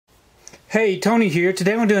Hey, Tony here.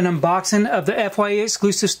 Today I'm going to do an unboxing of the FYE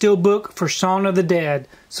exclusive Steelbook for Shaun of the Dead,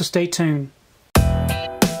 so stay tuned.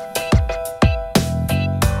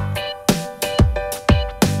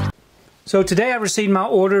 So today I received my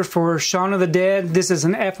order for Shaun of the Dead. This is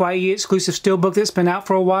an FYE exclusive Steelbook that's been out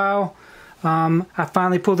for a while. I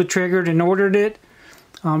finally pulled the trigger and ordered it.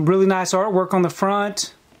 Really nice artwork on the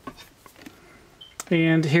front.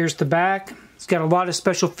 And here's the back. It's got a lot of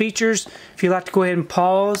special features. If you'd like to go ahead and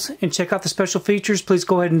pause and check out the special features, please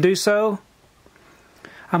go ahead and do so.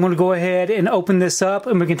 I'm going to go ahead and open this up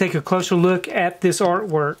and we can take a closer look at this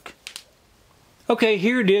artwork. Okay,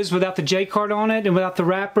 here it is without the J card on it and without the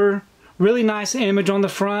wrapper. Really nice image on the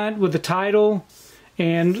front with the title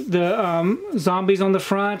and the zombies on the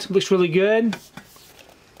front. Looks really good.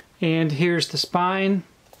 And here's the spine.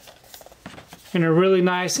 And a really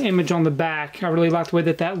nice image on the back. I really like the way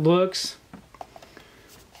that looks.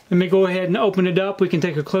 Let me go ahead and open it up. We can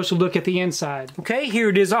take a closer look at the inside. Okay, here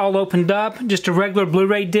it is all opened up. Just a regular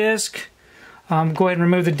Blu-ray disc. Go ahead and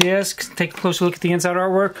remove the disc. Take a closer look at the inside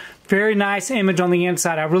artwork. Very nice image on the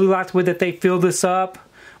inside. I really like the way that they filled this up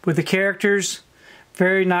with the characters.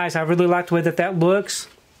 Very nice. I really like the way that looks.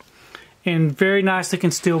 And very nice looking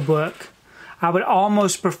steelbook. I would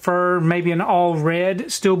almost prefer maybe an all red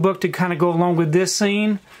steelbook to kind of go along with this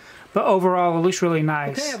scene. But overall, it looks really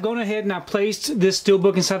nice. Okay, I've gone ahead and I placed this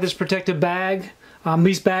steelbook inside this protective bag.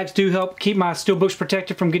 These bags do help keep my steelbooks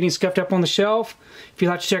protected from getting scuffed up on the shelf. If you'd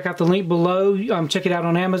like to check out the link below, check it out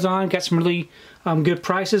on Amazon. Got some really good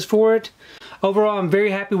prices for it. Overall, I'm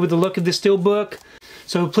very happy with the look of this steelbook.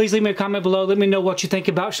 So please leave me a comment below. Let me know what you think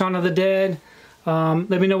about Shaun of the Dead. Let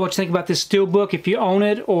me know what you think about this steelbook, if you own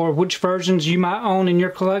it, or which versions you might own in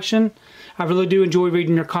your collection. I really do enjoy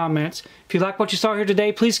reading your comments. If you like what you saw here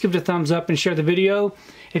today, please give it a thumbs up and share the video.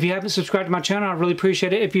 If you haven't subscribed to my channel, I really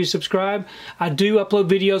appreciate it if you subscribe. I do upload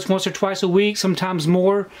videos once or twice a week, sometimes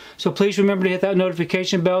more. So please remember to hit that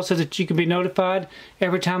notification bell so that you can be notified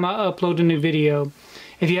every time I upload a new video.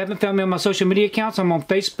 If you haven't found me on my social media accounts, I'm on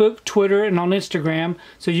Facebook, Twitter, and on Instagram.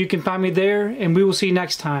 So you can find me there, and we will see you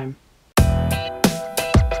next time.